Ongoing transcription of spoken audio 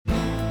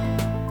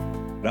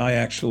I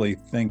actually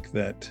think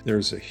that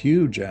there's a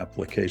huge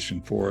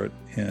application for it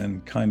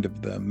in kind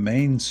of the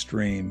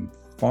mainstream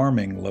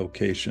farming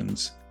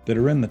locations that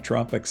are in the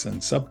tropics and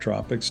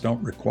subtropics,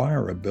 don't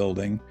require a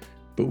building,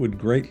 but would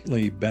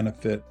greatly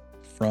benefit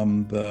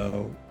from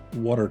the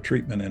water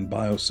treatment and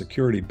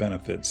biosecurity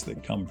benefits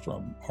that come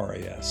from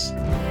RAS.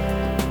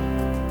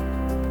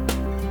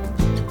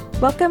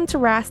 Welcome to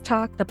RAS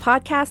Talk, the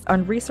podcast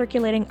on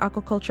recirculating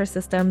aquaculture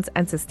systems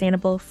and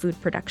sustainable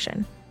food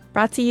production.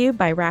 Brought to you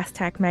by RAS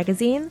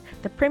Magazine,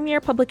 the premier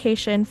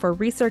publication for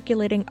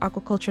recirculating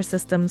aquaculture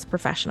systems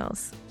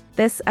professionals.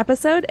 This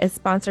episode is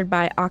sponsored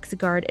by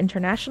Oxygard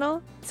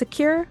International.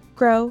 Secure,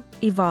 grow,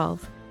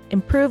 evolve.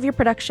 Improve your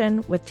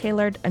production with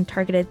tailored and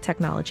targeted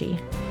technology.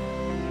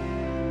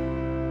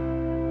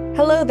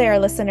 Hello there,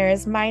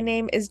 listeners. My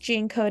name is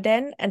Jean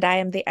Coden, and I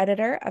am the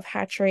editor of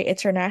Hatchery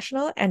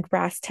International and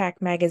RAS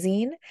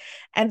Magazine.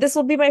 And this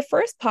will be my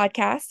first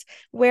podcast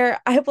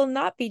where I will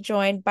not be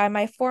joined by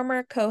my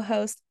former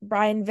co-host,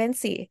 Brian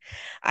Vinci.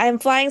 I am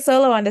flying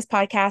solo on this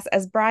podcast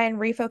as Brian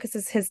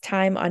refocuses his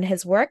time on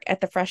his work at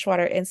the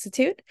Freshwater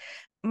Institute.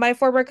 My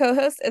former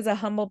co-host is a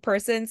humble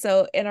person,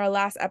 so in our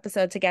last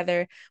episode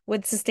together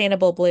with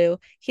Sustainable Blue,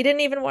 he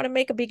didn't even want to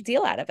make a big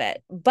deal out of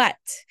it. But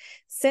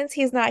since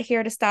he's not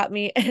here to stop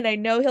me, and I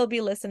know he'll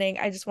be listening,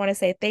 I just want to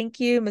say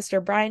thank you,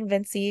 Mr. Brian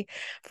Vinci,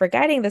 for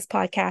guiding this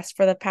podcast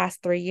for the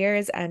past 3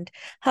 years and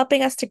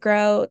helping us to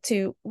grow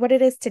to what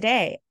it is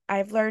today.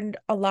 I've learned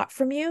a lot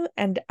from you,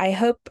 and I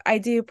hope I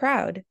do you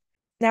proud.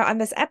 Now, on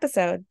this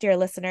episode, dear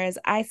listeners,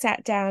 I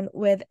sat down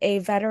with a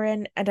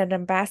veteran and an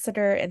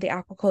ambassador in the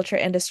aquaculture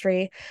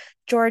industry.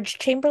 George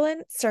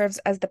Chamberlain serves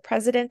as the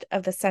president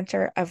of the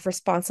Center of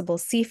Responsible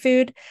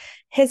Seafood.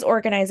 His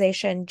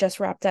organization just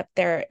wrapped up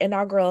their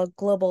inaugural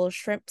Global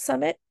Shrimp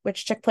Summit,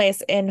 which took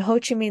place in Ho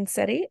Chi Minh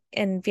City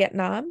in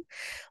Vietnam.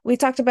 We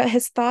talked about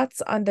his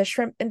thoughts on the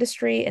shrimp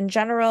industry in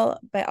general,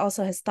 but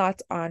also his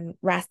thoughts on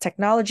RAS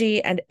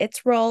technology and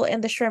its role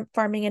in the shrimp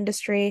farming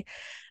industry.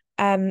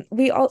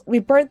 We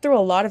burned through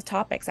a lot of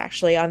topics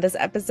actually on this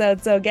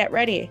episode, so get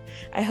ready.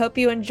 I hope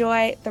you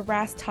enjoy the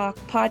RAS Talk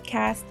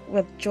podcast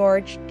with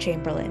George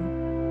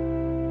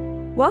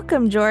Chamberlain.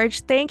 Welcome,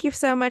 George. Thank you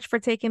so much for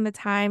taking the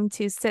time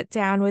to sit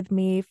down with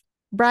me.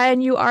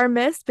 Brian, you are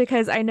missed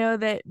because I know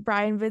that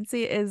Brian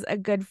Vinci is a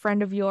good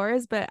friend of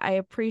yours, but I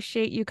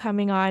appreciate you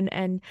coming on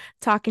and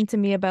talking to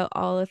me about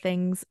all the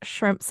things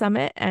Shrimp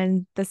Summit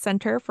and the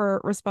Center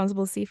for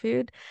Responsible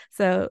Seafood.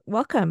 So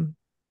welcome.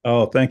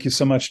 Oh, thank you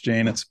so much,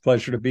 Jane. It's a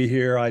pleasure to be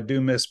here. I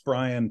do miss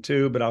Brian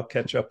too, but I'll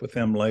catch up with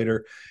him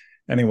later.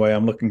 Anyway,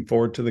 I'm looking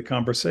forward to the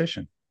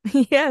conversation.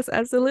 Yes,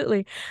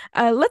 absolutely.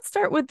 Let's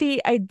start with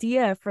the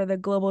idea for the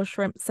Global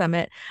Shrimp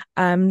Summit.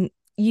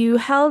 You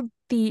held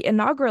the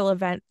inaugural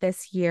event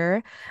this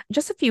year,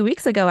 just a few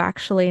weeks ago,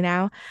 actually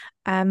now.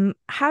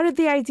 How did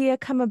the idea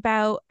come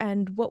about,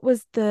 and what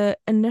was the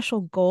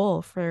initial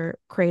goal for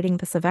creating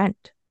this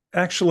event?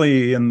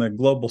 Actually, in the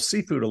Global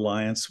Seafood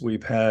Alliance,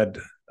 we've had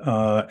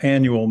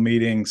annual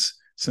meetings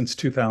since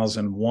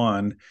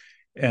 2001.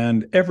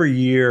 And every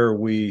year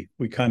we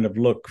kind of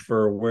look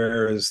for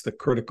where is the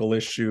critical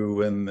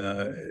issue in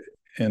the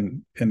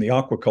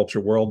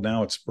aquaculture world.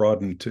 Now it's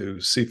broadened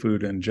to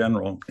seafood in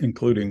general,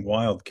 including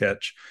wild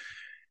catch.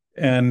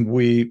 And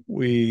we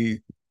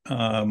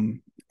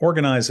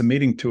organize a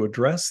meeting to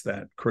address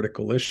that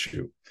critical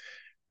issue.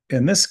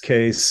 In this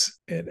case,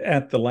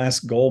 at the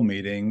last goal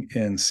meeting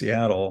in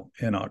Seattle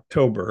in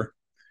October,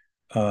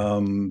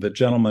 the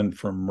gentleman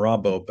from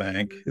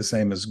Rabobank, his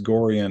name is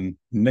Gorian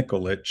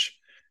Nikolic,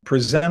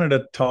 presented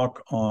a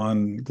talk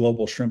on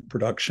global shrimp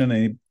production.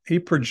 And he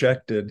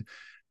projected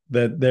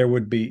that there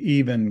would be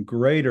even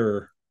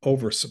greater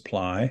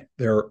oversupply.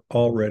 There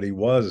already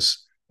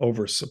was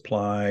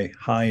oversupply,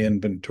 high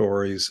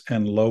inventories,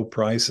 and low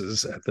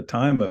prices at the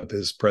time of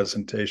his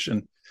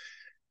presentation.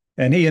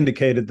 And he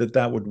indicated that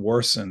that would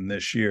worsen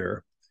this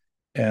year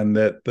and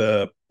that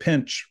the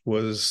pinch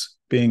was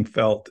being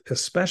felt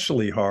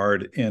especially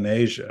hard in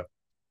Asia,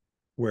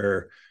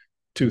 where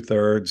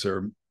 2/3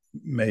 or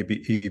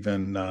maybe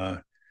even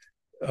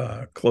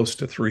close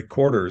to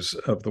 3/4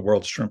 of the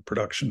world's shrimp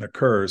production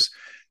occurs.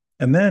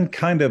 And then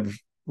kind of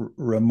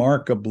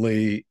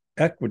remarkably,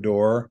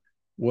 Ecuador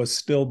was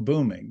still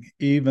booming,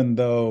 even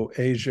though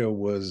Asia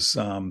was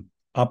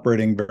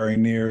operating very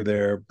near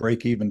their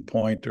break-even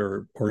point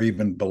or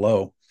even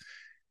below.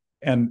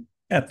 And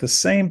at the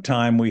same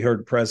time, we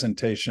heard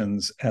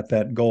presentations at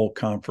that goal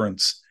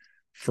conference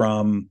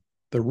from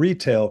the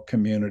retail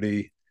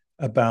community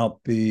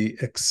about the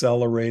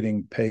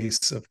accelerating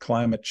pace of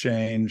climate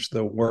change,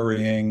 the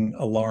worrying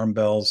alarm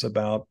bells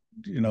about,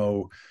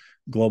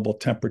 global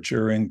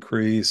temperature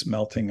increase,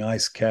 melting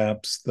ice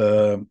caps,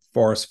 the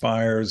forest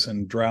fires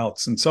and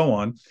droughts, and so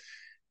on,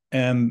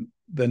 and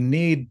the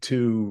need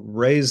to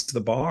raise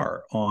the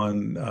bar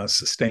on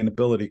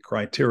sustainability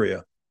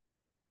criteria.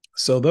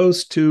 So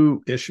those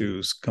two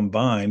issues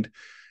combined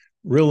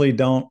really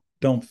don't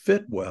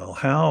fit well.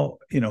 How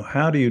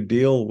do you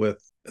deal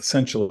with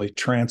essentially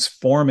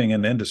transforming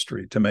an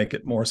industry to make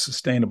it more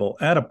sustainable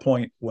at a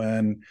point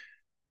when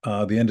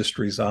the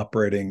industry is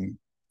operating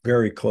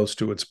very close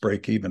to its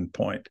break-even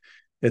point.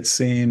 It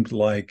seemed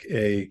like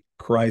a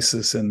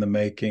crisis in the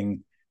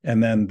making.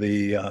 And then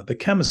the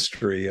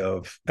chemistry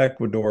of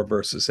Ecuador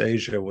versus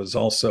Asia was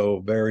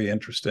also very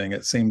interesting.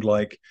 It seemed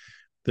like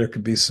there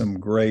could be some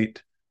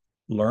great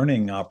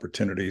learning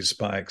opportunities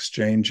by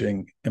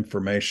exchanging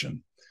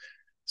information.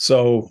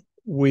 So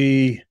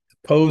we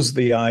posed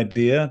the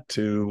idea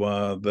to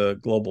the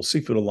Global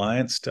Seafood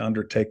Alliance to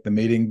undertake the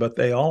meeting, but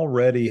they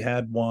already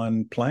had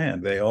one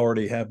planned. They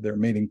already have their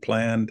meeting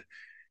planned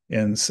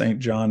in St.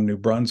 John, New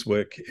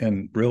Brunswick,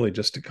 in really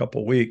just a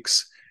couple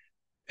weeks,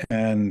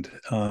 and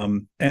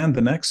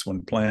the next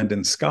one planned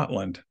in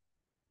Scotland.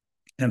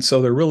 And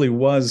so there really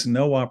was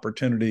no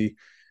opportunity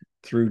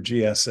through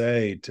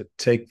GSA to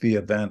take the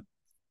event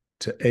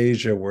to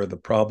Asia, where the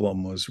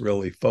problem was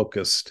really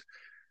focused.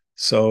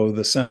 So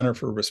the Center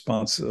for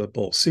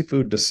Responsible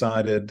Seafood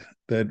decided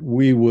that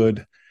we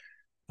would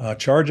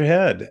charge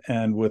ahead,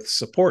 and with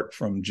support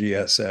from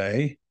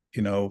GSA,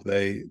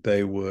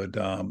 they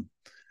would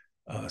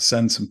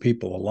send some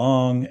people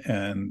along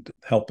and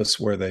help us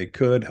where they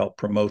could, help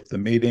promote the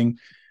meeting,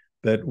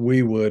 that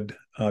we would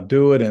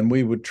do it, and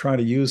we would try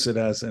to use it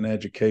as an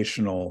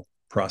educational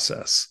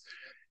process.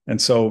 And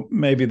so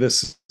maybe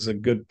this is a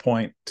good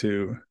point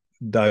to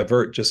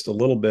divert just a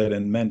little bit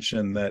and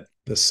mention that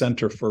the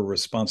Center for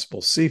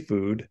Responsible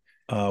Seafood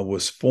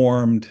was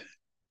formed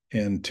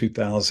in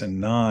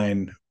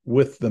 2009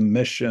 with the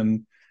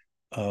mission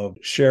of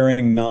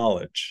sharing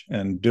knowledge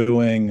and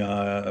doing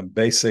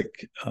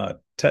basic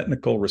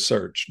technical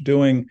research,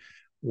 doing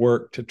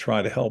work to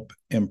try to help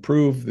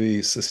improve the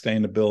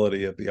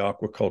sustainability of the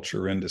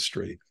aquaculture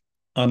industry.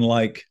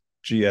 Unlike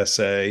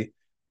GSA,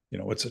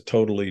 it's a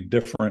totally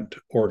different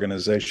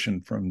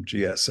organization from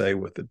GSA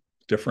with a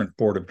different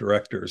board of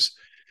directors.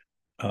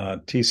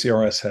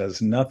 TCRS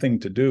has nothing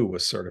to do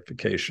with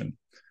certification.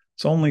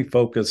 It's only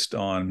focused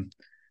on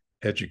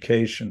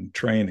education,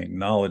 training,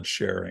 knowledge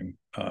sharing,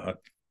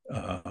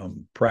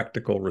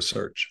 practical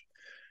research.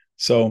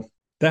 So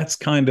that's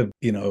kind of,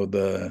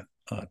 the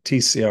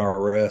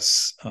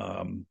TCRS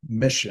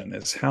mission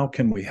is, how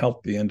can we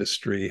help the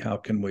industry? How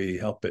can we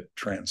help it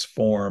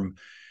transform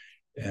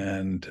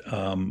and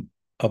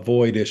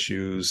avoid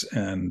issues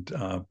and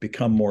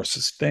become more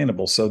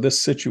sustainable? So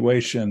this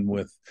situation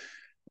with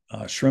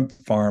shrimp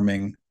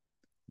farming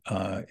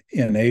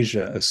in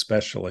Asia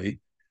especially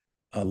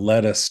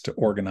led us to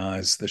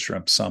organize the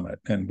Shrimp Summit.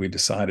 And we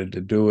decided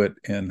to do it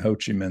in Ho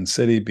Chi Minh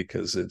City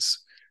because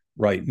it's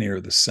right near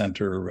the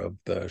center of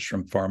the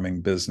shrimp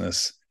farming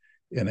business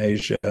in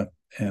Asia.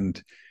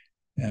 And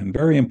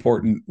very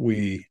important,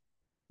 we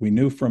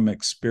knew from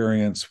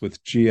experience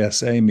with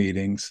GSA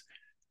meetings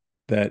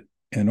that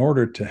in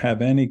order to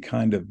have any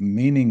kind of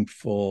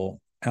meaningful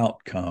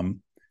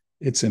outcome,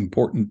 it's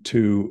important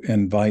to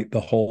invite the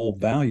whole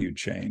value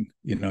chain.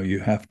 You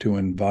have to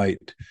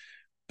invite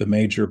the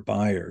major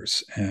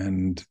buyers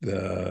and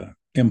the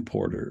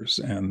importers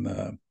and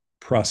the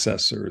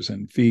processors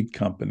and feed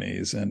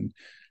companies and,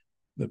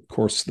 of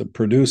course, the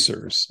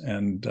producers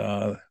and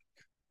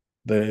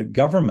the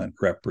government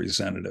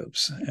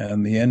representatives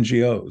and the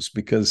NGOs.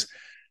 Because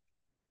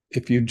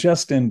if you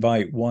just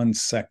invite one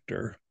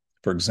sector,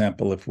 for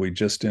example, if we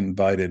just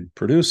invited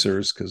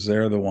producers because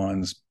they're the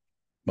ones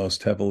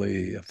most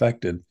heavily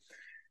affected,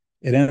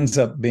 it ends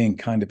up being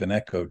kind of an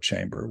echo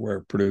chamber where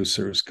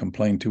producers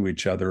complain to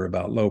each other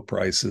about low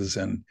prices,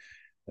 and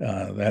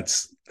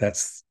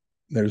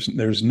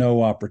there's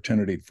no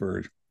opportunity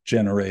for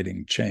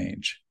generating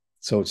change.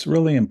 So it's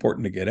really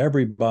important to get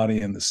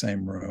everybody in the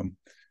same room,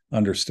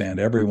 understand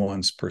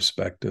everyone's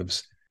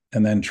perspectives,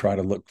 and then try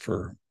to look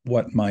for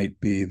what might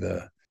be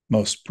the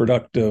most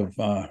productive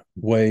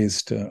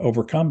ways to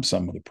overcome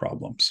some of the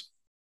problems.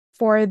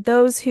 For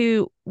those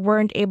who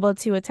weren't able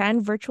to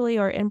attend virtually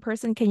or in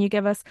person, can you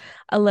give us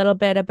a little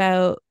bit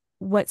about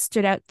what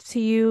stood out to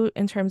you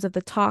in terms of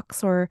the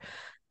talks or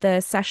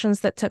the sessions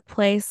that took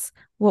place?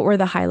 What were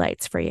the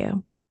highlights for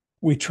you?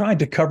 We tried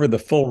to cover the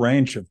full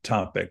range of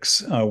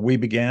topics. We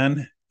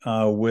began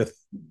with,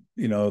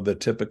 the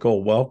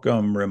typical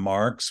welcome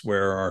remarks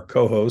where our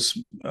co-hosts,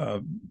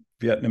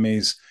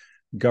 Vietnamese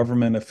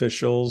government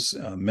officials,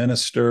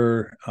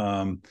 minister,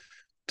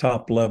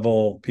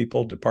 top-level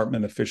people,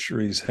 Department of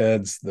Fisheries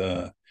heads,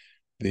 the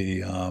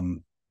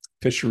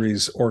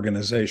Fisheries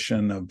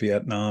Organization of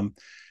Vietnam,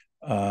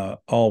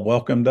 all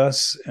welcomed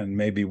us, and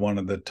maybe one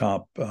of the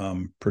top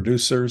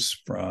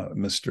producers,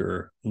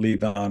 Mr. Le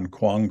Van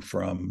Quang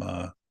from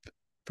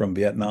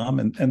Vietnam.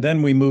 And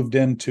then we moved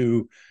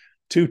into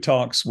two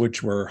talks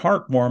which were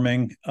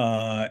heartwarming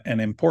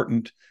and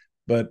important,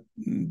 but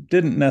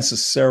didn't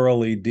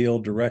necessarily deal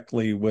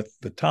directly with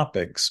the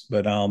topics.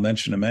 But I'll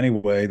mention them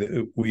anyway.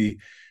 That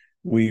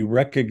we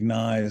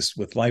recognized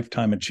with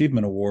Lifetime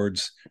Achievement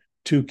Awards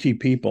two key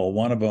people.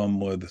 One of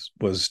them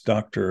was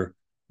Dr.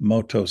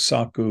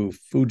 Motosaku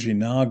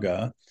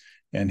Fujinaga,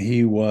 and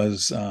he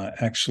was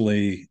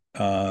actually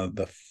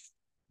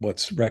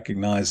what's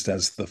recognized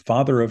as the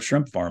father of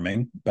shrimp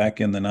farming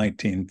back in the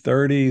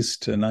 1930s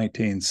to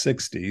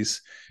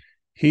 1960s.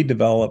 He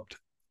developed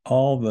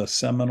all the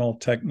seminal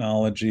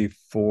technology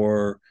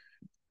for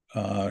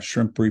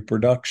shrimp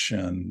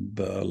reproduction,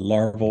 the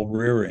larval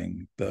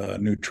rearing, the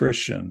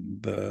nutrition,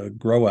 the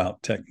grow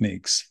out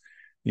techniques,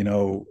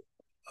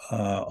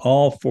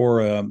 all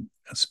for a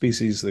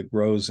species that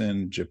grows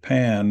in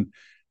Japan,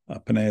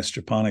 Penaeus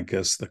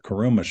japonicus, the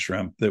Kuruma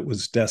shrimp, that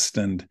was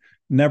destined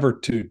never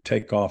to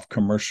take off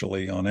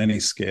commercially on any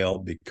scale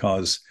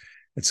because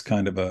it's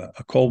kind of a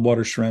cold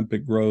water shrimp.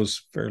 It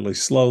grows fairly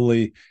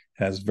slowly,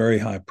 has very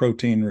high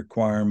protein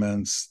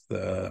requirements,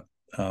 the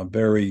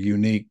very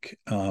unique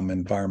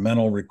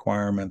environmental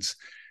requirements.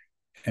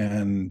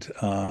 And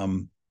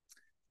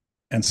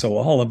so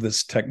all of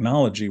this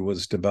technology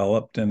was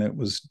developed and it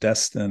was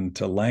destined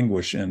to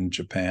languish in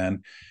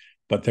Japan.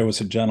 But there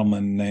was a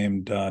gentleman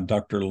named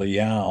Dr.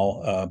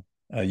 Liao,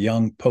 a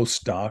young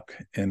postdoc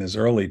in his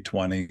early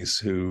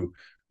 20s, who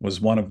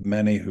was one of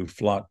many who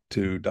flocked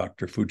to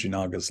Dr.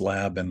 Fujinaga's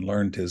lab and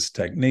learned his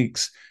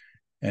techniques.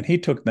 And he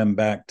took them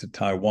back to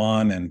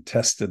Taiwan and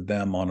tested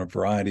them on a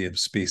variety of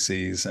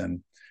species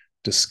and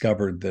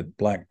discovered that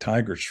black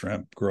tiger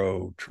shrimp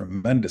grow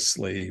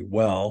tremendously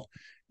well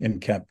in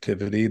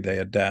captivity. They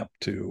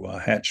adapt to a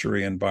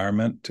hatchery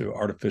environment, to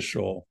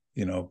artificial,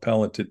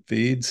 pelleted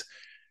feeds.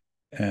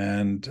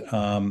 And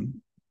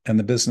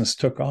the business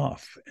took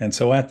off. And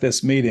so at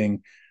this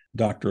meeting,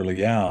 Dr.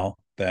 Liao,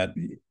 that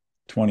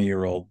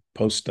 20-year-old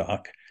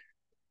postdoc,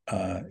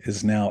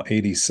 is now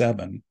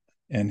 87,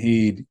 and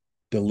he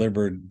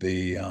delivered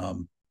the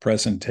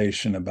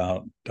presentation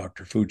about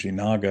Dr.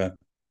 Fujinaga,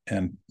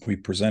 and we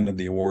presented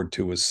the award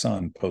to his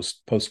son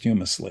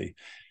posthumously.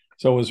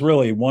 So it was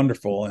really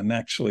wonderful and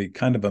actually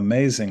kind of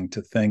amazing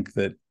to think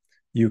that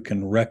you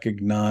can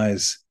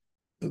recognize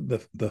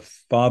the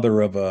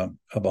father of a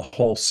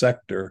whole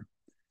sector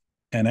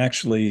and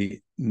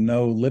actually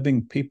know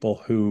living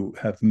people who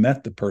have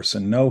met the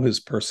person, know his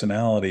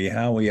personality,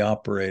 how he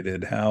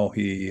operated, how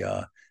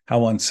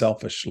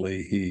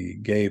unselfishly he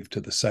gave to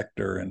the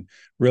sector, and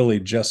really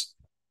just,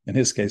 in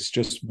his case,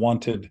 just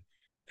wanted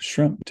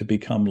shrimp to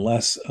become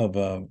less of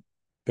a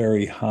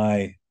very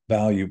high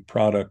value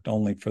product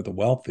only for the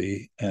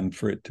wealthy and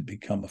for it to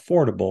become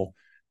affordable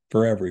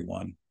for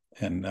everyone.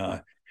 And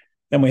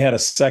then we had a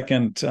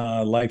second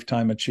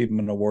Lifetime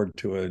Achievement Award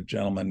to a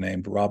gentleman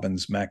named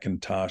Robbins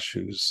McIntosh,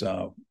 who's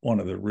one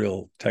of the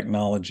real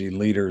technology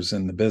leaders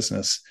in the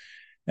business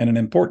and an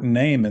important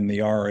name in the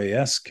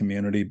RAS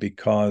community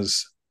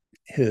because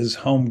his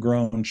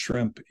Homegrown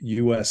Shrimp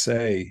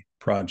USA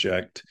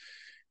project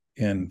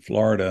in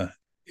Florida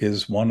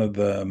is one of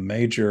the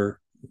major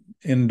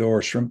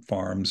indoor shrimp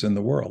farms in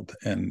the world,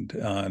 and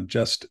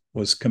just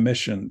was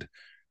commissioned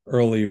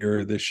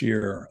earlier this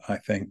year, I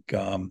think,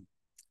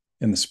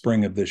 in the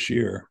spring of this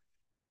year.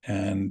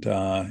 And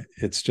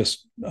it's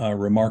just a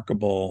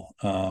remarkable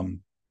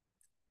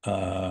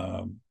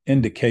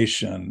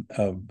indication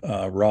of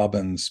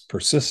Robin's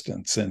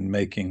persistence in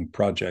making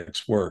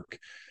projects work.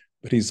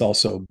 But he's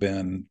also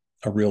been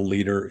a real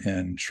leader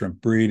in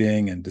shrimp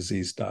breeding and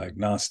disease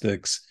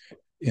diagnostics,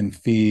 in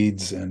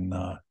feeds, and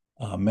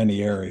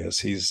many areas.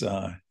 He's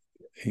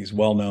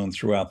well known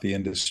throughout the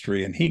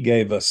industry, and he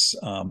gave us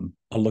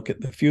a look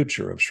at the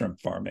future of shrimp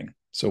farming.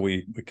 So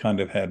we kind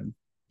of had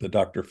the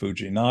Dr.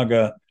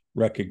 Fujinaga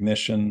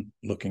recognition,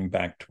 looking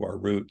back to our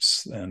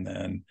roots, and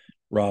then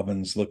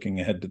Robbins looking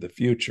ahead to the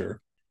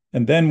future.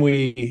 And then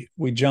we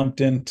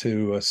jumped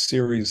into a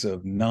series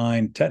of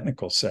 9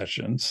 technical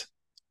sessions.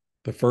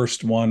 The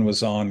first one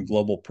was on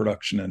global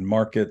production and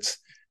markets,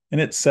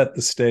 and it set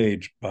the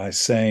stage by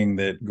saying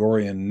that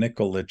Gorian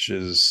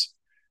Nikolich's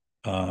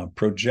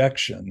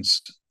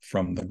projections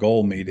from the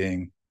goal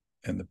meeting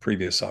in the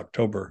previous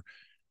October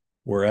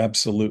were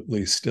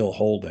absolutely still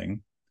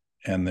holding,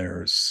 and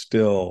there's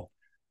still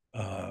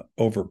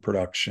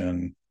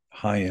overproduction,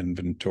 high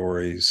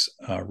inventories,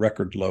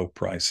 record low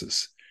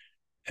prices,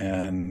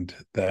 and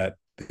that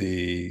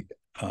the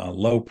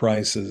low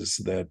prices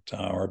that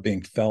are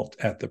being felt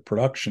at the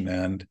production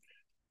end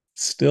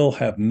still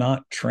have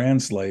not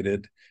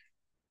translated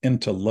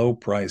into low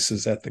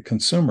prices at the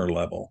consumer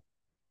level,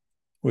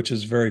 which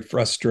is a very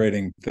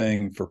frustrating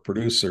thing for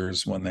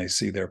producers when they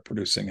see they're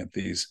producing at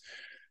these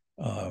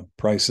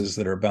prices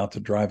that are about to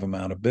drive them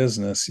out of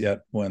business. Yet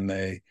when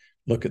they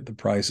look at the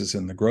prices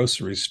in the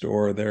grocery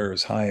store, they're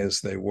as high as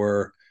they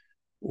were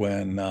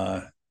when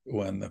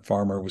the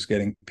farmer was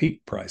getting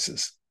peak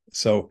prices.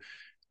 So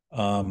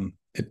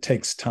it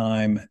takes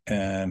time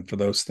and for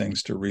those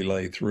things to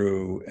relay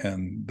through,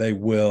 and they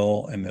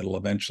will, and it'll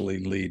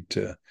eventually lead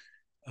to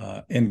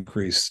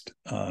increased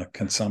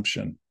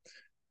consumption.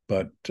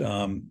 But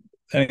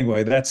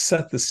anyway, that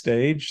set the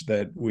stage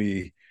that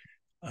we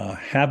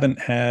haven't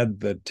had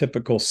the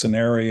typical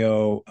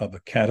scenario of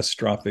a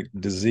catastrophic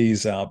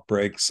disease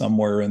outbreak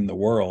somewhere in the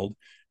world,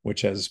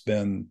 which has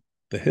been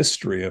the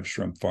history of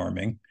shrimp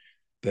farming,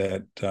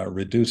 that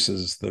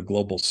reduces the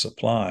global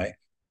supply.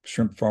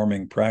 Shrimp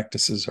farming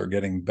practices are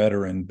getting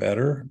better and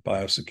better.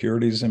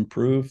 Biosecurity is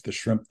improved. The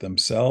shrimp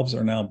themselves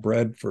are now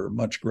bred for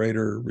much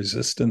greater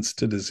resistance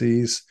to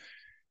disease.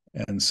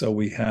 And so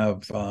we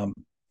have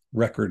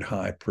record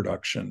high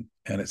production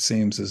And it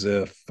seems as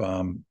if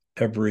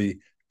every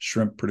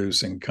shrimp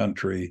producing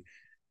country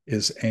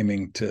is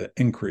aiming to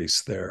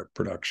increase their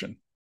production.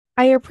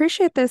 I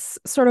appreciate this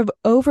sort of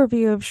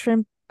overview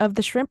of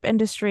the shrimp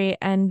industry,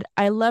 and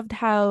I loved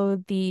how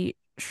the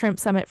Shrimp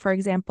Summit, for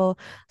example,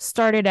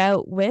 started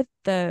out with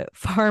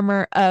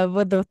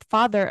with the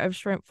father of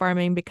shrimp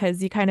farming,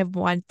 because you kind of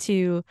want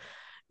to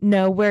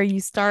know where you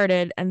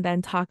started and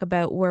then talk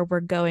about where we're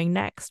going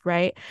next,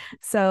 right?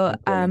 So,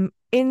 Right.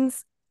 in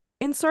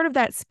sort of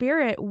that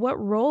spirit, what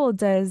role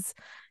does,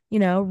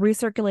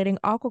 recirculating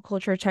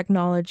aquaculture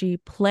technology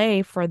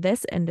play for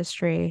this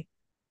industry?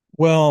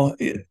 Well,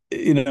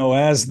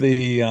 as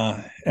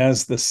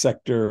the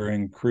sector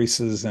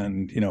increases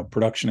and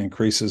production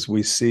increases,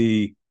 we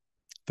see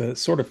the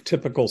sort of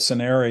typical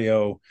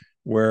scenario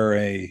where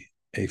a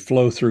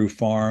flow through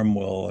farm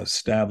will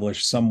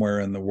establish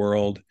somewhere in the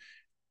world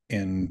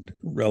in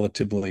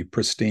relatively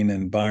pristine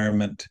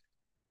environment,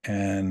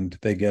 and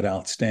they get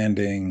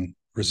outstanding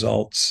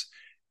results,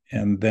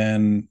 and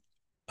then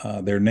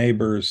their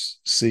neighbors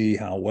see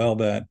how well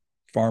that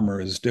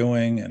farmer is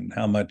doing and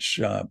how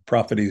much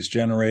profit he's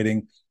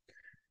generating.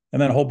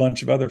 And then a whole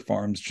bunch of other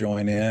farms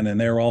join in,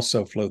 and they're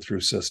also flow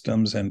through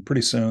systems. And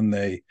pretty soon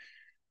they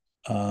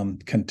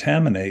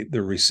contaminate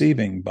the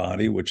receiving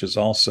body, which is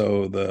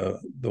also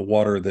the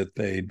water that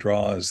they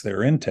draw as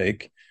their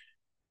intake,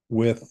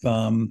 with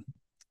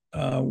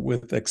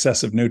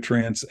excessive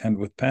nutrients and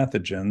with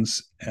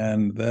pathogens,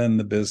 and then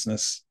the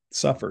business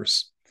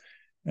suffers.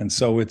 And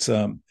so it's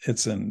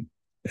an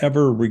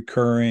ever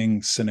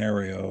recurring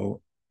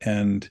scenario,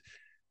 and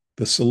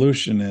the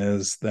solution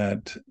is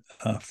that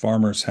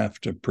farmers have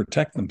to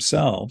protect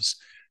themselves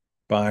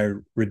by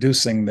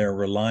reducing their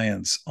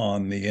reliance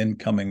on the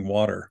incoming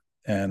water,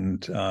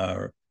 and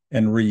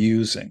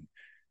reusing.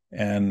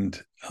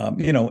 And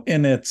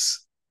in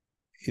its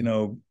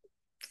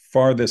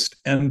farthest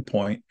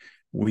endpoint,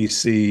 we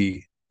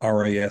see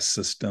RAS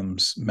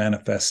systems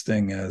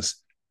manifesting as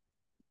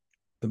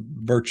the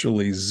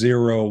virtually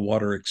zero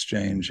water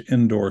exchange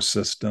indoor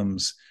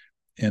systems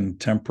in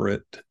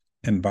temperate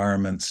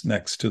environments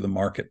next to the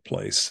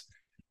marketplace.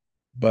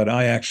 But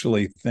I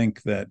actually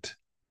think that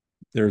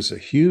there's a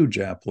huge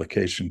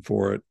application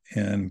for it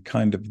in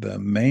kind of the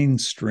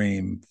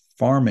mainstream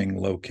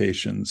farming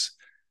locations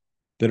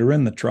that are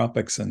in the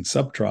tropics and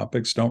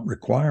subtropics, don't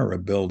require a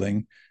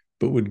building,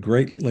 but would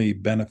greatly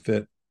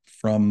benefit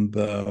from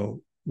the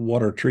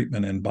water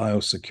treatment and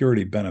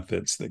biosecurity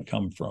benefits that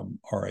come from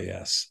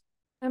RAS.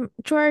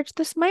 George,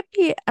 this might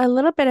be a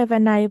little bit of a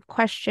naive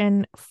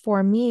question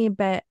for me,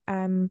 but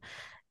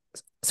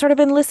sort of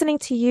in listening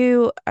to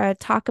you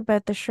talk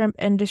about the shrimp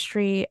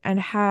industry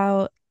and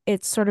how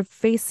it's sort of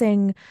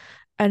facing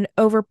an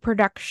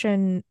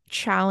overproduction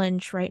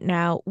challenge right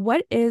now,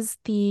 what is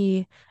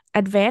the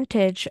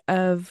advantage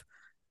of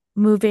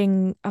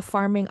moving a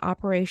farming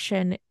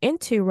operation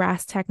into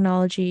RAS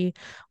technology,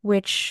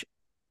 which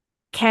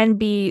can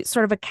be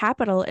sort of a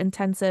capital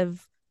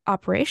intensive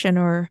operation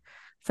or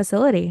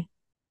facility?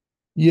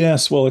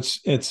 Yes, well,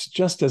 it's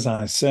just as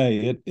I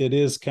say, it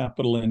is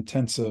capital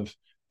intensive,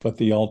 but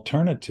the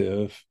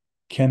alternative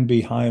can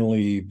be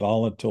highly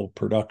volatile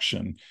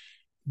production.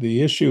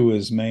 The issue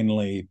is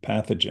mainly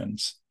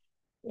pathogens,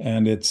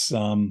 and it's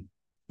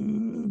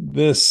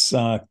this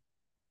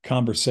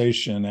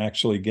conversation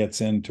actually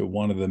gets into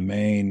one of the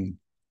main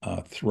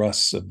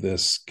thrusts of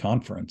this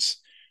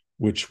conference,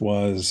 which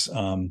was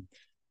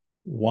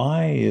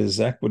why is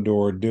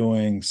Ecuador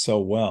doing so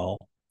well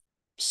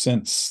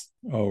since,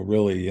 oh,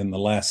 really, in the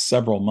last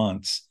several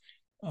months?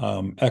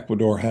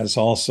 Ecuador has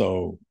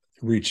also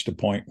reached a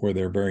point where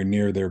they're very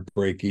near their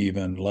break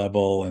even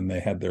level, and they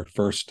had their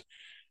first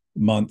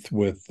month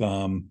with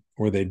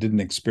where they didn't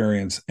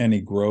experience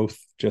any growth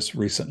just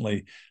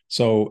recently.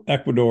 So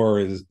Ecuador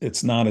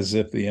it's not as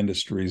if the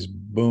industry is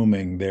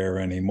booming there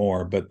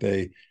anymore, but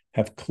they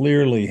have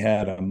clearly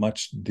had a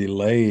much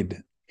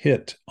delayed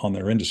hit on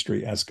their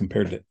industry as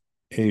compared to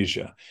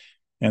Asia.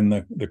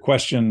 And the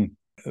question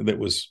that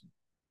was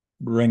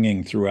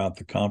ringing throughout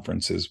the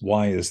conference is,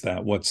 why is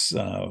that? What's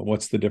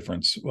the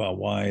difference? Well,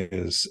 why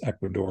is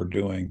Ecuador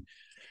doing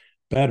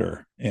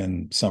better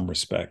in some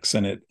respects?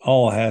 And it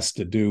all has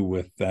to do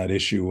with that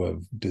issue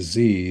of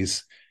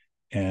disease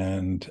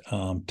and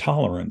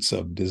tolerance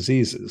of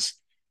diseases.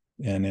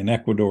 And in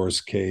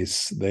Ecuador's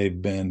case,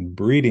 they've been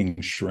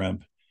breeding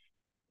shrimp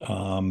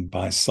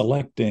by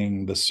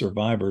selecting the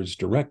survivors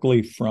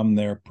directly from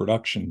their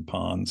production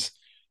ponds,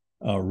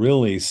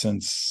 really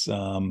since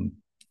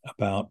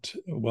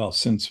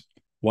since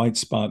white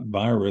spot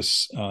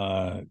virus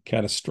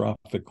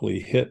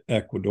catastrophically hit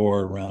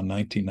Ecuador around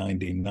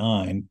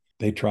 1999.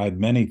 They tried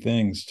many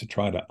things to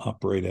try to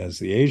operate as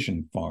the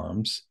Asian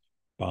farms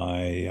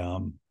by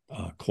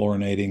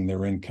chlorinating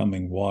their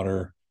incoming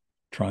water,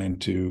 trying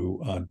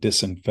to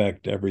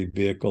disinfect every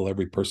vehicle,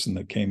 every person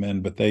that came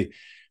in, but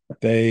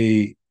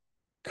they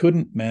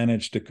couldn't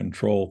manage to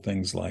control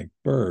things like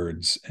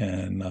birds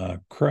and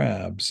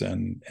crabs,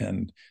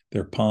 and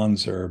their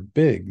ponds are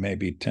big,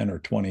 maybe 10 or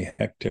 20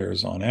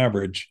 hectares on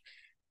average.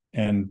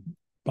 And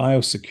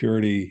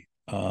biosecurity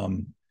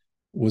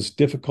was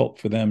difficult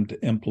for them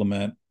to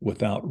implement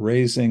without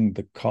raising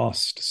the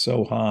cost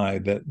so high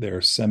that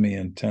their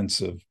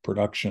semi-intensive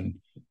production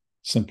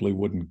simply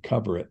wouldn't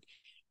cover it.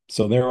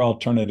 So their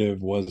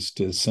alternative was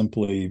to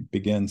simply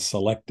begin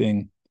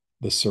selecting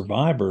the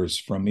survivors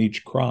from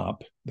each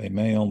crop. They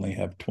may only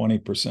have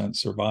 20%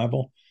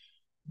 survival,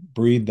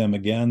 breed them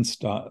again,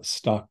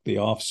 stock the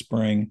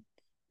offspring,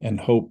 and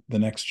hope the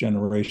next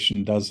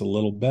generation does a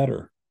little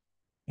better.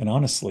 And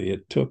honestly,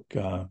 it took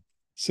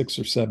 6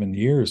 or 7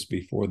 years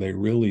before they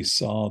really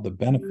saw the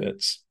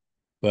benefits.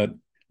 But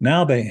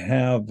now they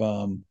have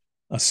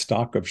a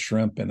stock of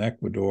shrimp in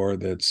Ecuador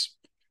that's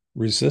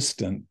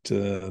resistant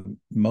to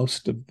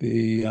most of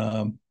the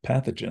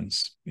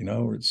pathogens.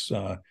 It's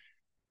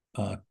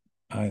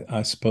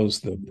I suppose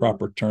the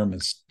proper term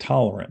is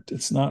tolerant.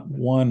 It's not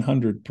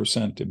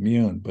 100%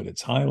 immune, but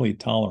it's highly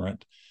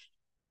tolerant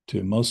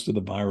to most of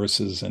the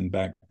viruses and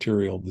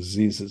bacterial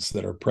diseases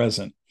that are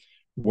present.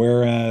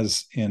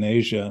 Whereas in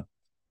Asia,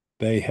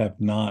 they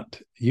have not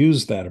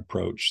used that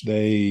approach.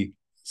 They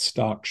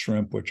stock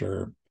shrimp, which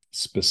are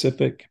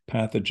specific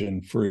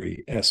pathogen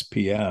free,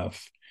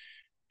 SPF,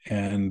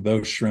 and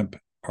those shrimp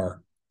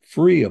are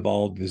free of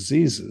all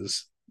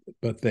diseases,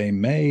 but they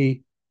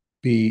may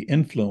be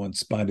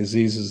influenced by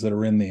diseases that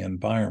are in the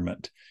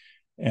environment.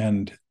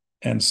 And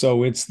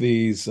so it's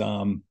these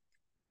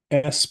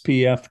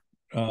SPF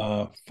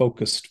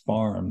focused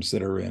farms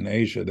that are in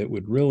Asia that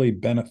would really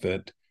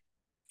benefit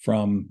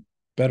from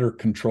better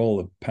control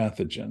of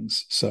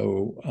pathogens.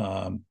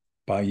 So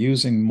by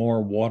using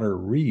more water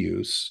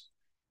reuse,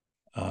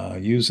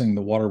 using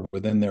the water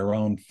within their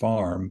own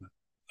farm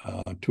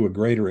to a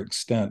greater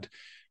extent,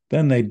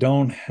 then they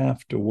don't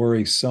have to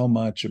worry so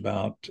much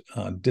about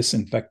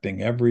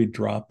disinfecting every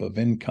drop of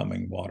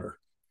incoming water.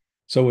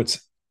 So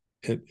it's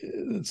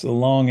a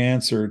long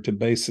answer to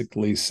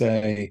basically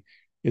say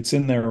it's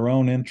in their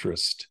own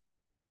interest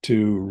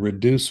to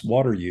reduce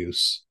water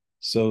use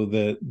so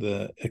that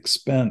the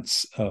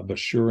expense of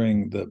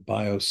assuring the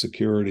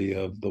biosecurity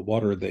of the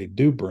water they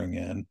do bring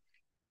in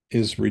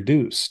is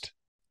reduced.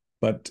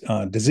 But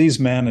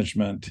disease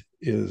management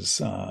is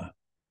a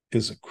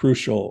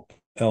crucial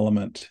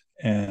element,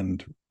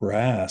 and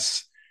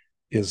RAS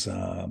is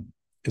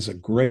a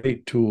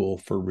great tool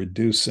for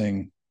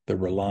reducing the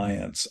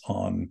reliance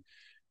on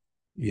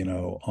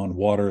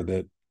water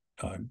that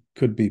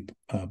could be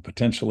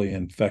potentially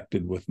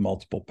infected with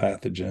multiple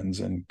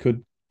pathogens and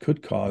could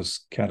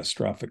cause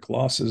catastrophic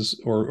losses,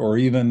 or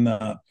even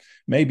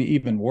maybe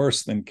even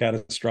worse than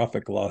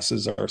catastrophic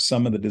losses are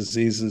some of the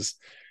diseases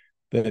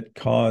that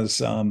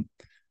cause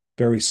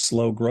very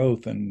slow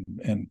growth and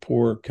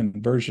poor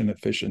conversion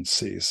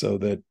efficiency, so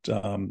that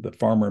the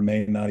farmer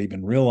may not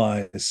even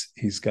realize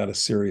he's got a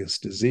serious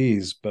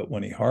disease, but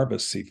when he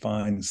harvests, he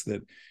finds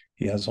that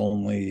he has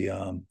only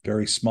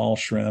very small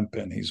shrimp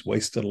and he's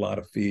wasted a lot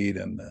of feed,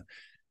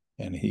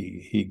 and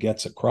he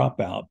gets a crop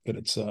out, but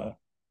it's a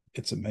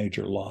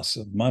major loss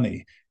of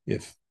money.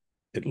 If,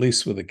 at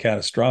least with a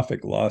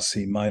catastrophic loss,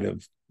 he might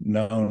have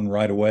known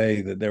right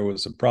away that there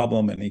was a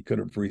problem and he could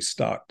have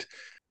restocked.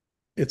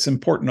 It's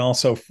important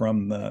also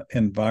from the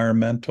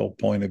environmental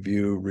point of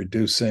view,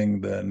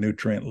 reducing the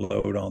nutrient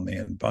load on the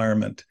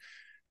environment.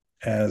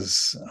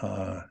 As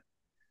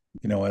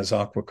as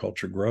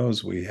aquaculture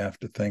grows, we have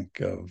to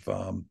think of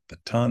the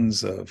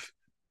tons of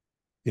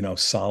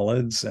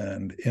solids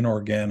and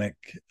inorganic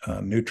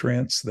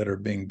nutrients that are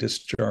being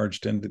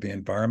discharged into the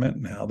environment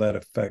and how that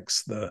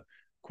affects the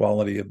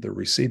quality of the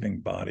receiving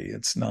body.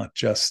 It's not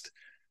just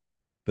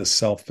the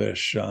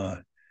selfish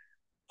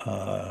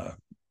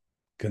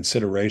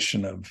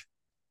consideration of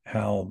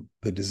how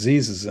the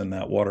diseases in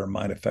that water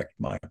might affect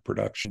my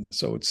production.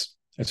 So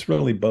it's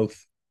really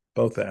both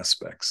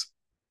aspects,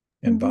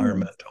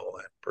 environmental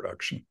and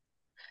production.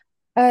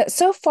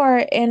 So far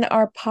in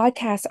our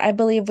podcast, I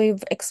believe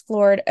we've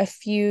explored a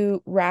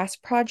few RAS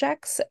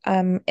projects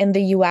in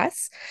the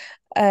US.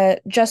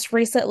 Just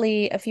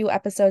recently, a few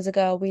episodes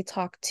ago, we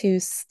talked to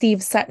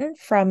Steve Sutton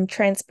from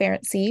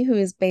Transparency, who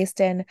is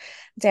based in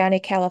Downey,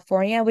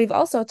 California. We've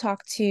also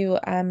talked to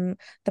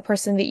the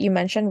person that you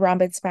mentioned,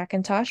 Robin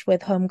McIntosh,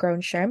 with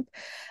Homegrown Shrimp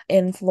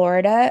in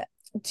Florida.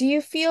 Do you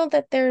feel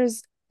that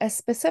there's a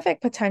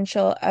specific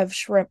potential of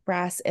shrimp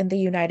RAS in the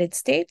United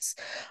States?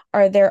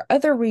 Are there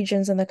other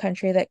regions in the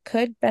country that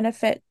could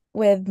benefit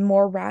with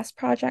more RAS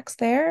projects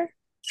there?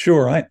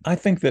 Sure. I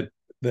think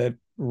that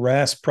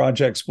RAS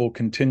projects will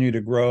continue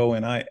to grow,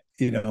 and I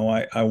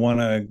want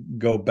to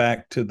go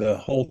back to the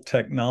whole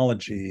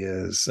technology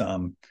is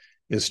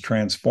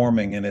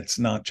transforming, and it's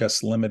not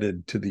just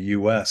limited to the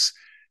U.S.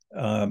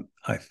 I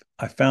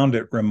found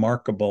it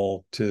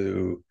remarkable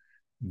to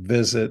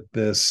visit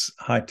this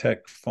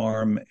high-tech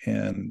farm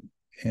in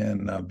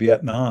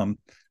Vietnam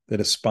that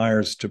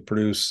aspires to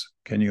produce,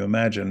 can you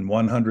imagine,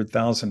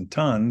 100,000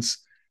 tons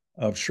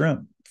of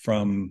shrimp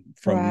from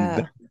Wow.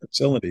 the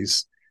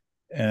facilities.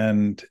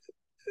 And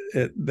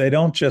they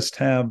don't just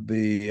have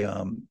the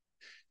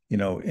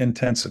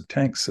intensive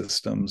tank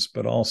systems,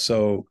 but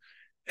also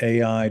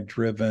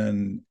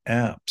AI-driven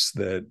apps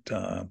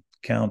that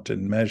count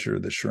and measure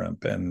the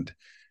shrimp. And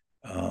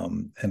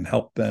and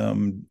help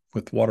them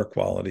with water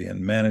quality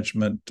and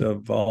management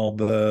of all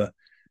the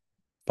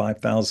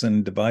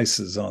 5,000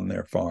 devices on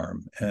their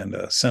farm and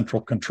a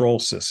central control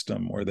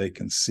system where they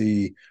can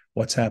see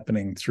what's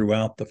happening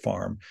throughout the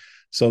farm.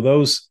 So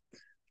those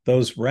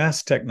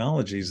RAS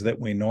technologies that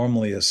we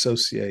normally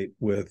associate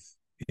with,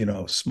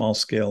 small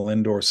scale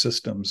indoor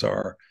systems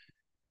are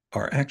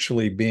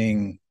actually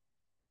being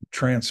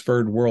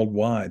transferred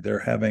worldwide. They're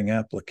having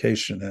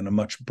application in a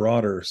much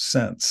broader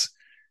sense.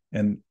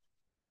 And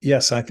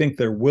yes, I think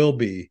there will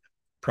be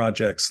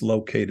projects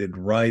located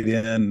right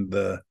in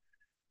the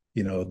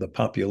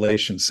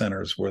population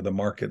centers where the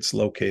market's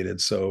located,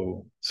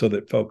 so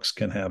that folks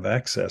can have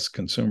access,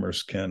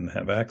 consumers can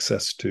have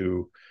access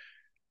to,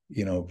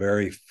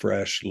 very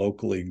fresh,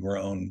 locally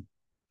grown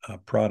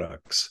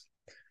products.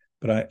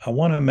 But I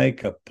want to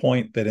make a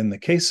point that in the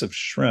case of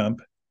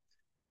shrimp,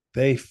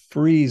 they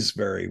freeze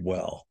very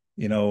well.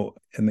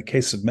 In the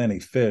case of many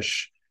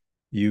fish,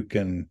 you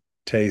can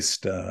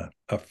taste a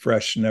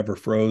fresh, never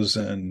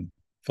frozen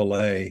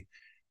fillet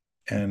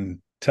and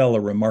tell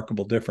a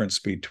remarkable difference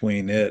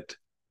between it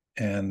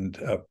and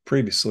a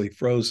previously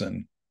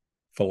frozen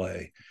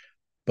fillet.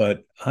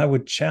 But I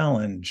would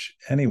challenge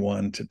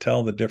anyone to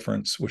tell the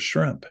difference with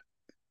shrimp.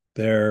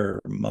 Their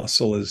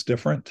muscle is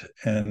different.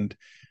 And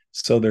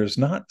so there's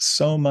not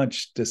so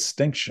much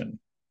distinction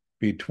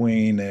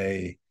between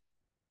a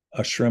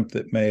shrimp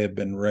that may have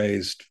been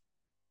raised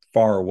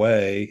far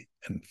away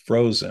and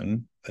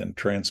frozen and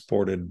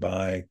transported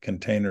by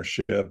container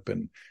ship.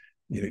 And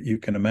you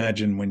can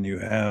imagine when you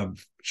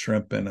have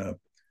shrimp in a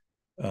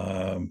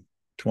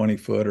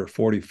 20-foot or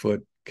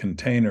 40-foot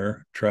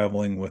container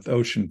traveling with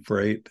ocean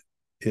freight,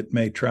 it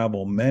may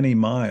travel many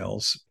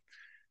miles,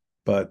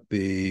 but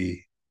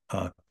the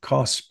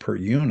cost per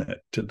unit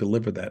to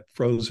deliver that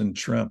frozen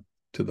shrimp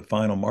to the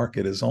final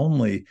market is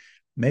only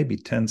maybe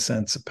 10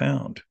 cents a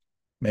pound,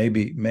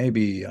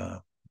 maybe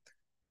a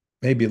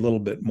little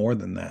bit more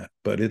than that,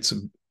 but it's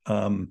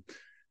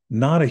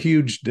not a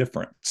huge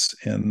difference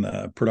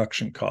in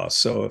production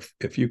costs. So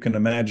if you can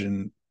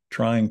imagine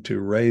trying to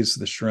raise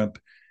the shrimp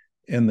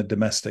in the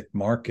domestic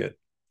market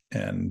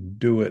and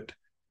do it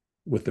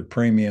with a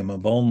premium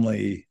of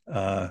only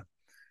 10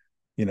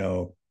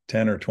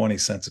 or 20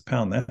 cents a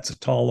pound, that's a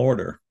tall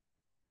order.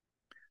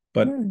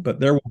 But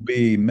there will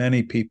be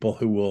many people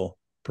who will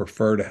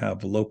prefer to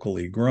have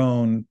locally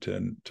grown,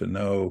 to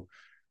know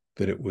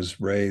that it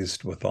was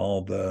raised with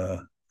all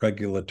the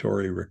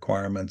regulatory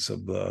requirements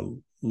of the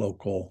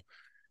local,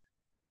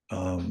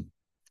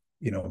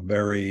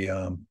 very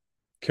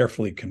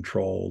carefully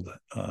controlled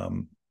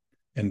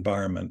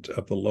environment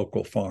of the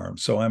local farm.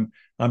 So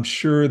I'm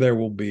sure there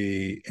will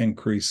be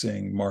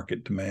increasing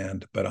market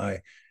demand,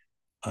 but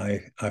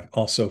I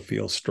also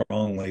feel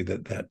strongly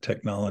that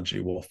technology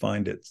will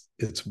find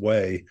its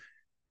way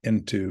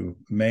into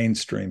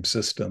mainstream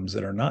systems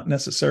that are not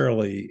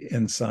necessarily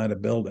inside a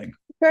building.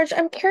 George,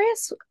 I'm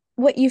curious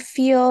what you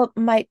feel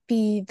might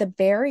be the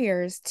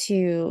barriers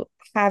to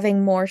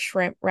having more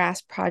shrimp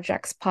RAS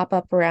projects pop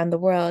up around the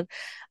world.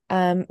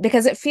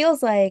 Because it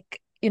feels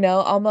like,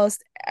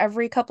 almost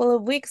every couple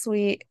of weeks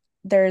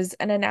there's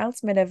an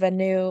announcement of a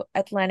new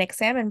Atlantic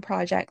salmon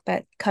project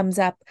that comes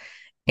up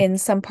in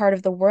some part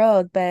of the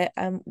world. But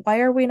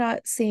why are we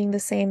not seeing the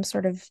same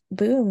sort of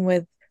boom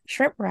with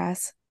shrimp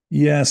RAS?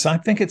 Yes, I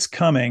think it's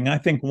coming. I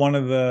think one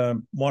of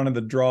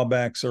the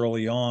drawbacks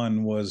early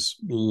on was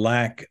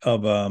lack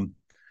of a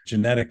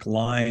genetic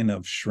line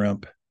of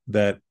shrimp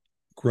that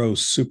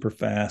grows super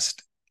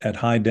fast at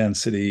high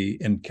density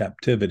in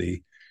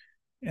captivity.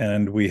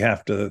 And we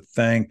have to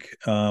thank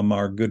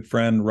our good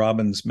friend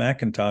Robbins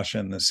McIntosh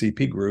and the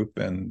CP Group,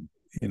 and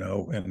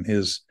and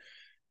his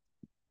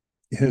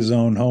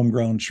own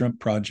homegrown shrimp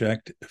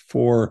project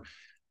for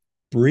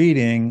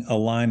breeding a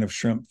line of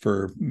shrimp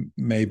for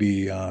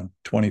maybe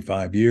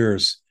 25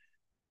 years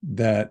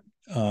that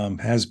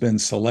has been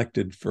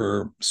selected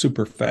for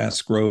super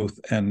fast growth.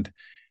 And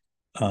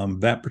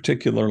that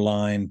particular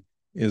line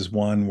is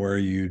one where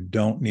you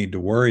don't need to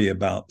worry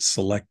about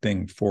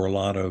selecting for a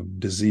lot of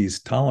disease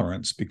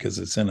tolerance because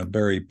it's in a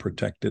very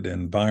protected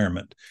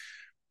environment.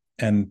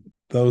 And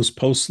those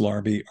post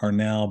larvae are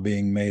now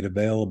being made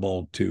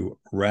available to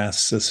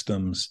RAS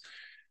systems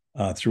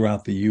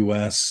throughout the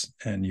US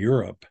and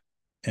Europe.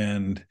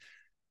 And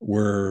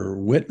we're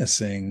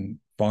witnessing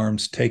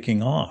farms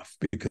taking off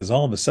because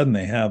all of a sudden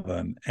they have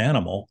an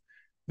animal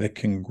that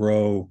can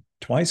grow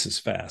twice as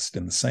fast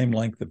in the same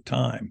length of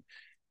time.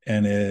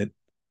 And it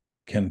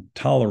can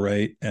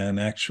tolerate and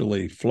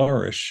actually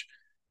flourish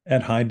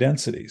at high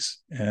densities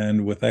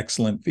and with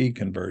excellent feed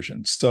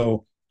conversion.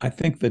 So I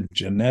think the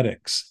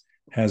genetics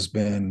has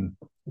been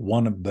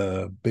one of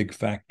the big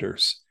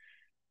factors.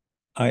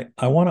 I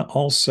want to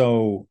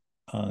also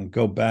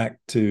go back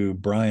to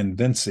Brian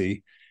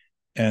Vinci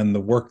and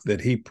the work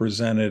that he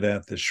presented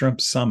at the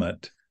Shrimp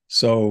Summit.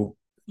 So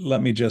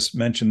let me just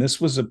mention, this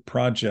was a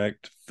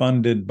project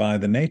funded by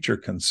the Nature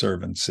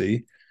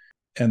Conservancy.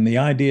 And the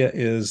idea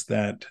is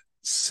that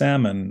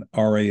salmon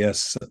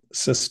RAS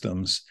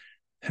systems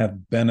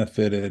have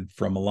benefited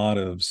from a lot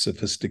of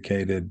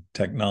sophisticated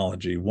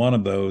technology. One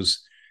of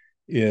those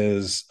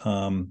is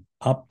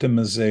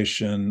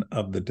optimization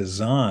of the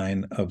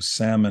design of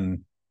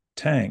salmon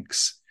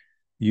tanks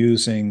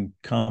using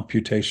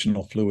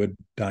computational fluid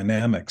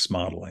dynamics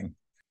modeling.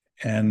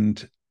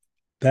 And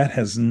that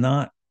has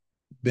not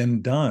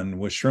been done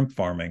with shrimp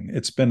farming.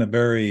 It's been a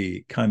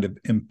very kind of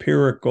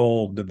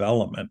empirical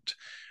development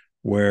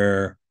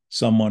where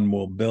someone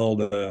will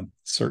build a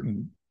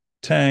certain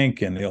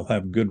tank and he'll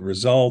have good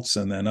results,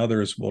 and then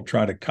others will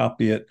try to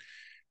copy it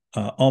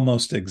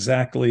almost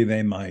exactly.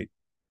 They might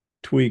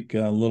tweak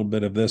a little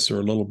bit of this or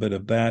a little bit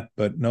of that,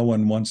 but no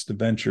one wants to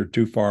venture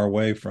too far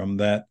away from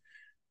that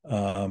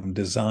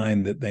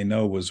design that they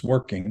know was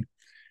working.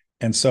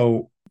 And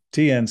so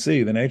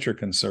TNC, the Nature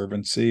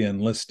Conservancy,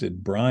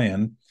 enlisted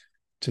Brian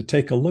to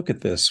take a look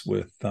at this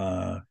with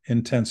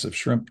intensive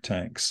shrimp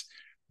tanks.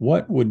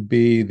 What would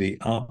be the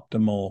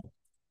optimal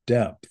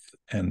depth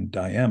and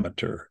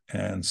diameter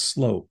and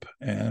slope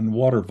and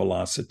water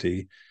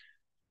velocity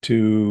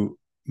to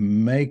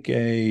make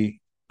a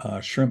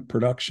shrimp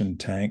production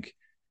tank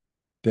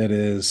that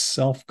is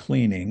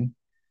self-cleaning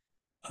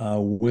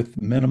with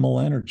minimal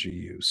energy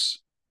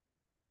use?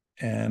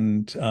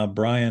 And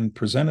Brian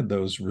presented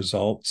those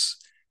results.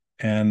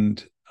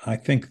 And I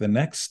think the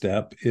next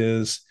step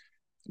is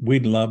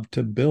we'd love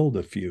to build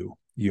a few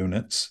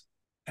units,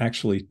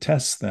 actually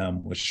test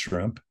them with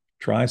shrimp,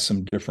 try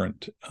some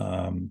different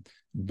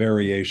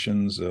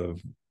variations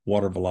of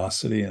water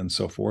velocity and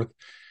so forth,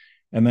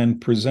 and then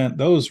present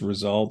those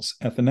results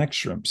at the next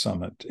shrimp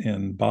summit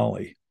in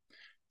Bali.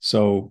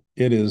 So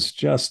it is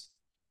just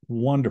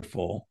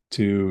wonderful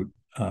to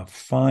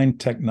find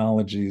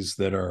technologies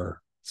that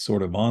are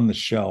sort of on the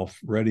shelf,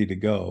 ready to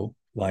go,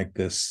 like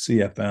this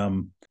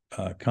CFM,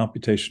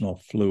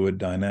 computational fluid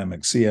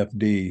dynamics,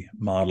 CFD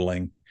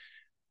modeling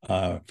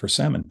for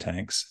salmon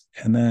tanks,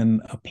 and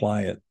then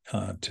apply it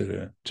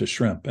to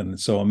shrimp. And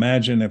so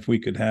imagine if we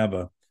could have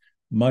a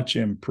much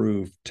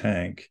improved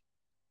tank,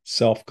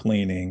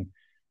 self-cleaning,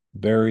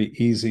 very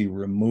easy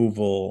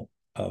removal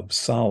of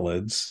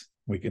solids.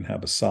 We can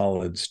have a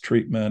solids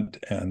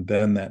treatment, and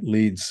then that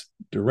leads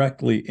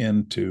directly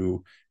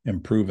into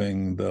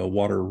improving the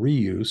water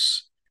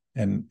reuse.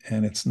 And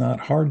it's not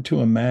hard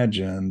to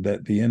imagine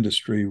that the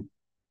industry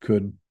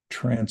could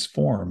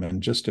transform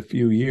in just a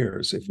few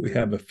years. If we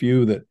have a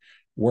few that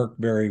work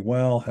very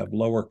well, have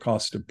lower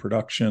cost of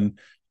production,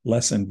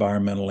 less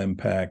environmental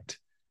impact,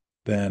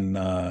 then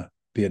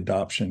the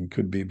adoption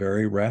could be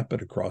very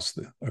rapid across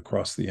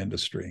the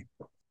industry.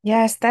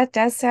 Yes, that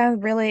does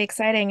sound really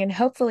exciting. And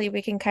hopefully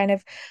we can kind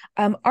of,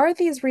 are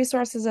these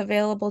resources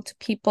available to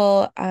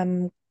people?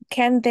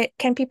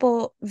 Can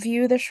people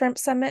view the Shrimp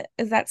Summit?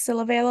 Is that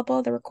still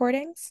available, the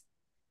recordings?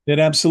 It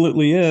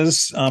absolutely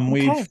is.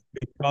 Okay.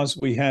 Because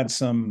we had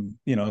some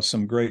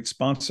great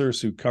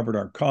sponsors who covered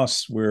our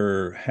costs,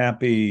 we're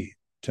happy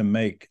to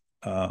make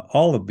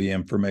all of the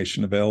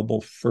information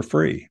available for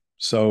free.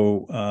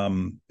 So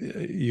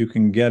you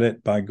can get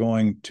it by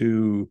going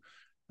to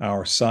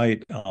our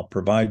site. I'll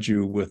provide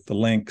you with the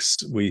links.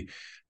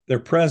 They're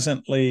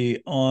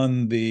presently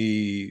on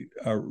the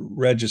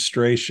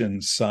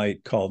registration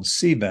site called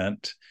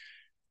CVent,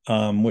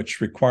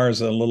 which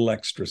requires a little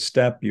extra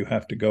step. You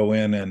have to go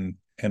in and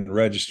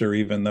register,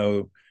 even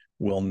though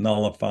we've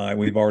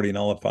already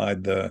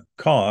nullified the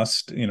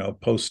cost,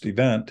 post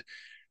event.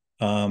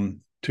 To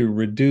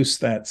reduce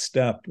that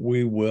step,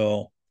 we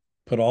will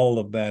put all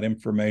of that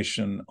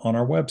information on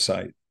our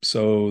website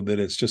so that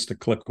it's just a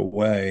click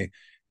away,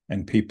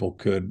 and people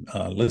could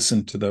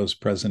listen to those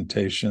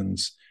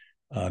presentations,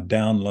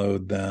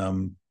 download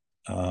them,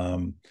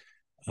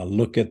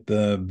 look at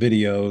the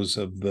videos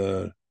of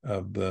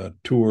the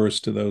tours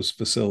to those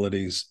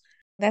facilities.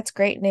 That's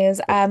great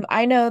news.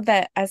 I know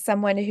that as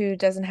someone who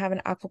doesn't have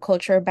an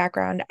aquaculture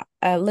background,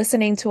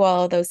 listening to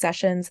all of those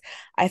sessions,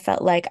 I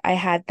felt like I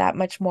had that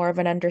much more of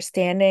an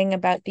understanding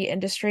about the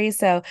industry.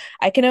 So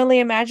I can only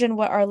imagine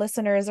what our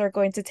listeners are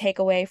going to take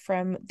away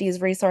from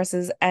these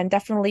resources. And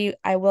definitely,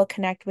 I will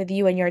connect with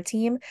you and your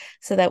team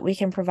so that we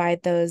can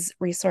provide those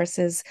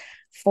resources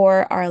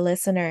for our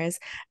listeners.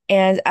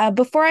 And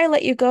before I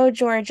let you go,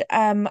 George,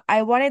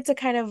 I wanted to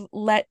kind of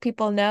let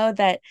people know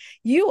that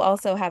you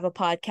also have a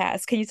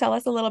podcast. Can you tell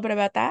us a little bit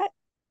about that?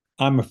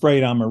 I'm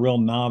afraid I'm a real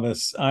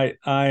novice. As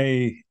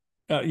I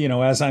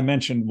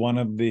mentioned, one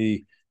of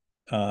the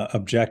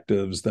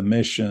objectives, the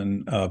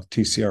mission of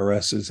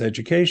TCRS is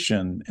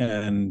education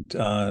and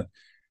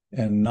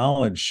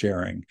knowledge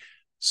sharing.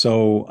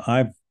 So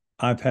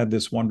I've had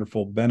this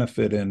wonderful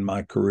benefit in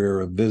my career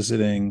of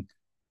visiting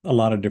a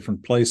lot of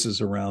different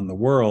places around the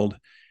world.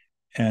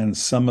 And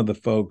some of the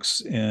folks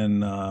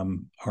in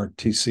our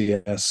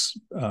TCS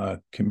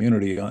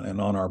community and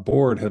on our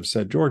board have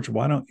said, George,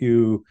 why don't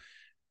you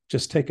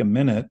just take a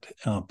minute,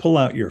 pull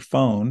out your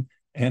phone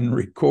and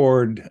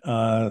record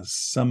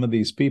some of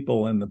these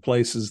people in the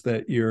places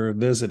that you're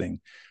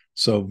visiting.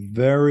 So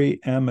very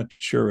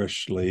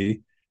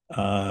amateurishly,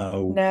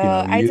 No,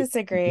 I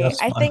disagree. just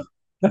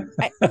my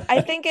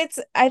I think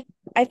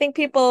I think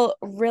people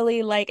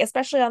really like,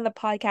 especially on the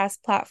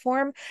podcast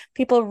platform,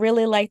 people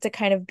really like to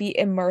kind of be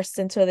immersed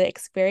into the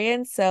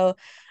experience. So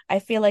I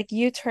feel like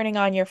you turning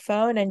on your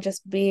phone and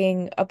just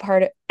being a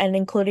part of, and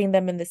including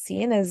them in the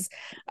scene is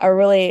a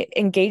really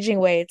engaging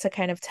way to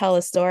kind of tell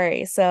a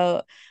story.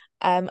 So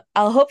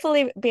I'll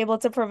hopefully be able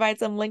to provide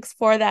some links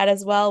for that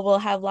as well. We'll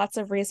have lots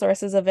of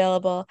resources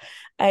available.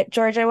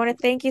 George, I want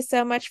to thank you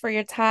so much for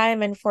your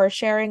time and for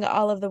sharing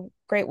all of the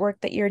great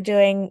work that you're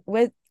doing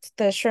with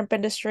the shrimp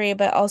industry,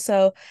 but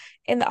also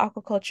in the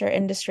aquaculture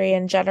industry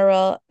in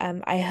general.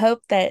 I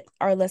hope that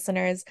our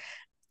listeners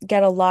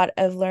get a lot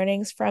of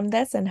learnings from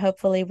this, and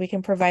hopefully we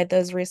can provide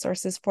those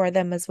resources for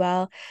them as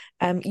well.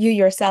 You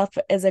yourself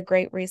is a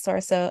great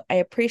resource, so I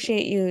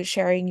appreciate you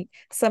sharing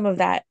some of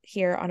that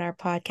here on our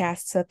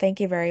podcast. So thank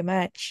you very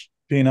much.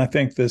 Gene, I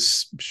think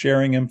this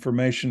sharing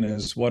information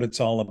is what it's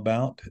all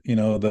about.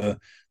 The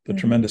Mhm.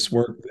 tremendous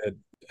work that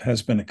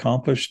has been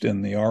accomplished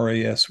in the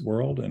RAS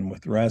world and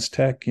with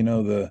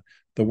RasTech,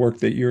 the work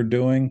that you're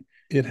doing,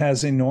 it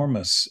has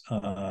enormous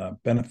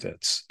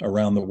benefits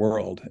around the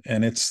world,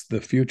 and it's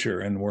the future,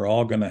 and we're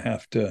all going to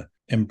have to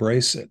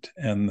embrace it.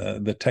 And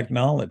the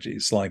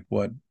technologies like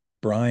what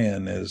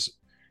Brian is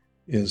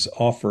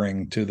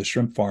offering to the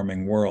shrimp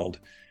farming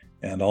world,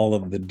 and all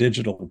of the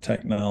digital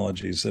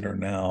technologies that are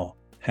now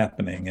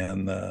happening,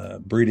 and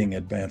the breeding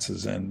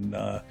advances, and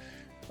the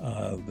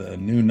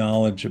new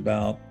knowledge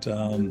about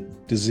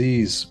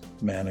disease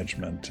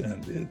management.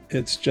 And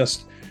it's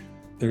just,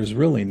 there's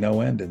really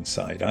no end in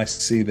sight. I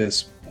see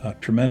this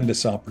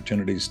tremendous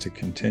opportunities to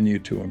continue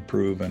to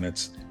improve, and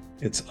it's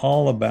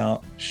all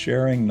about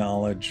sharing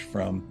knowledge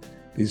from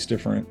these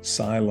different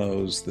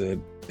silos that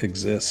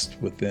exist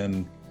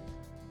within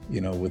the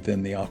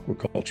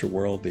aquaculture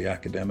world, the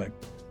academic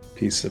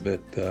piece of it,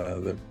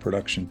 the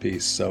production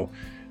piece. So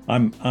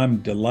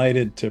I'm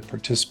delighted to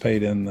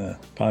participate in the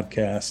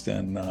podcast,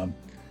 and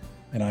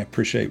I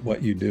appreciate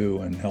what you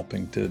do in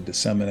helping to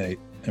disseminate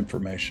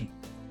information.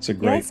 It's a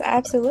great. Yes,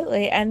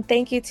 absolutely. And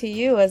thank you to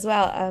you as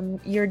well.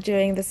 You're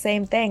doing the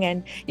same thing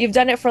and you've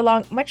done it for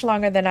much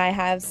longer than I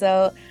have.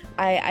 So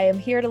I am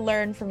here to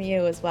learn from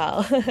you as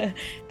well.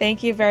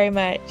 Thank you very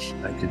much.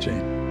 Thank you,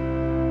 Jane.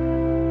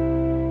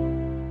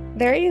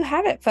 There you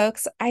have it,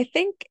 folks. I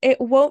think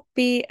it won't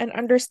be an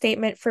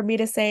understatement for me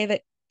to say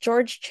that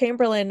George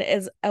Chamberlain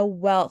is a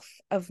wealth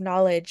of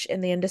knowledge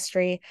in the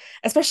industry,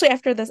 especially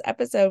after this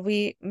episode.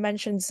 We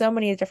mentioned so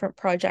many different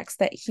projects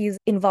that he's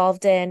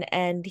involved in,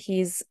 and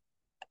he's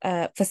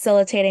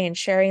facilitating and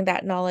sharing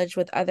that knowledge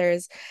with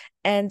others.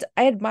 And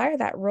I admire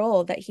that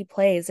role that he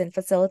plays in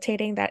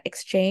facilitating that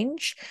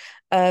exchange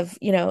of,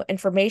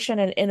 information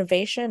and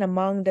innovation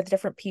among the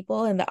different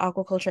people in the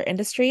aquaculture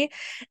industry.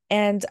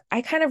 And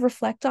I kind of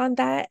reflect on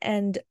that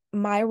and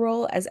my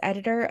role as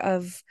editor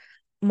of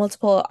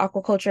multiple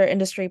aquaculture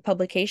industry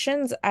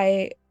publications.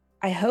 I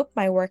hope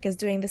my work is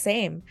doing the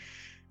same.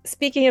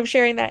 Speaking of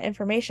sharing that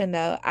information,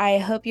 though, I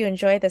hope you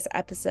enjoy this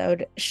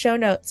episode. Show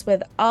notes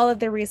with all of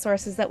the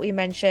resources that we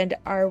mentioned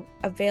are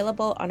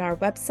available on our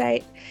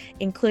website,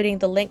 including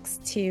the links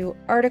to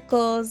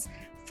articles,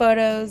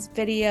 photos,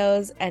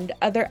 videos, and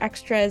other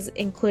extras,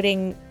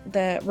 including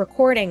the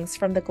recordings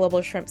from the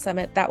Global Shrimp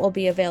Summit that will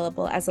be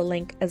available as a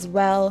link as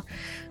well.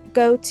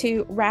 Go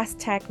to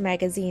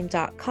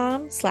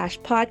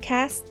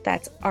rastechmagazine.com/podcast.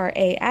 That's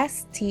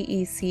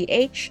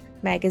RASTECH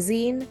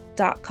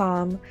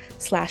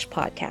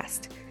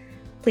magazine.com/podcast.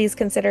 Please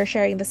consider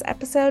sharing this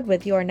episode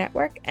with your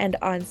network and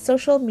on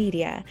social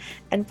media,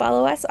 and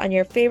follow us on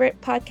your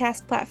favorite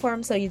podcast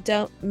platform so you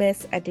don't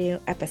miss a new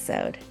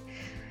episode.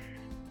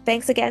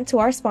 Thanks again to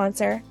our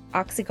sponsor,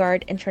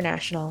 Oxyguard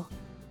International.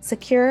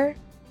 Secure,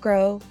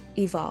 grow,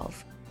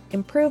 evolve.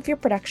 Improve your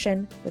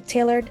production with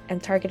tailored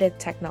and targeted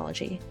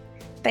technology.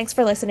 Thanks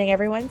for listening,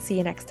 everyone. See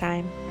you next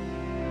time.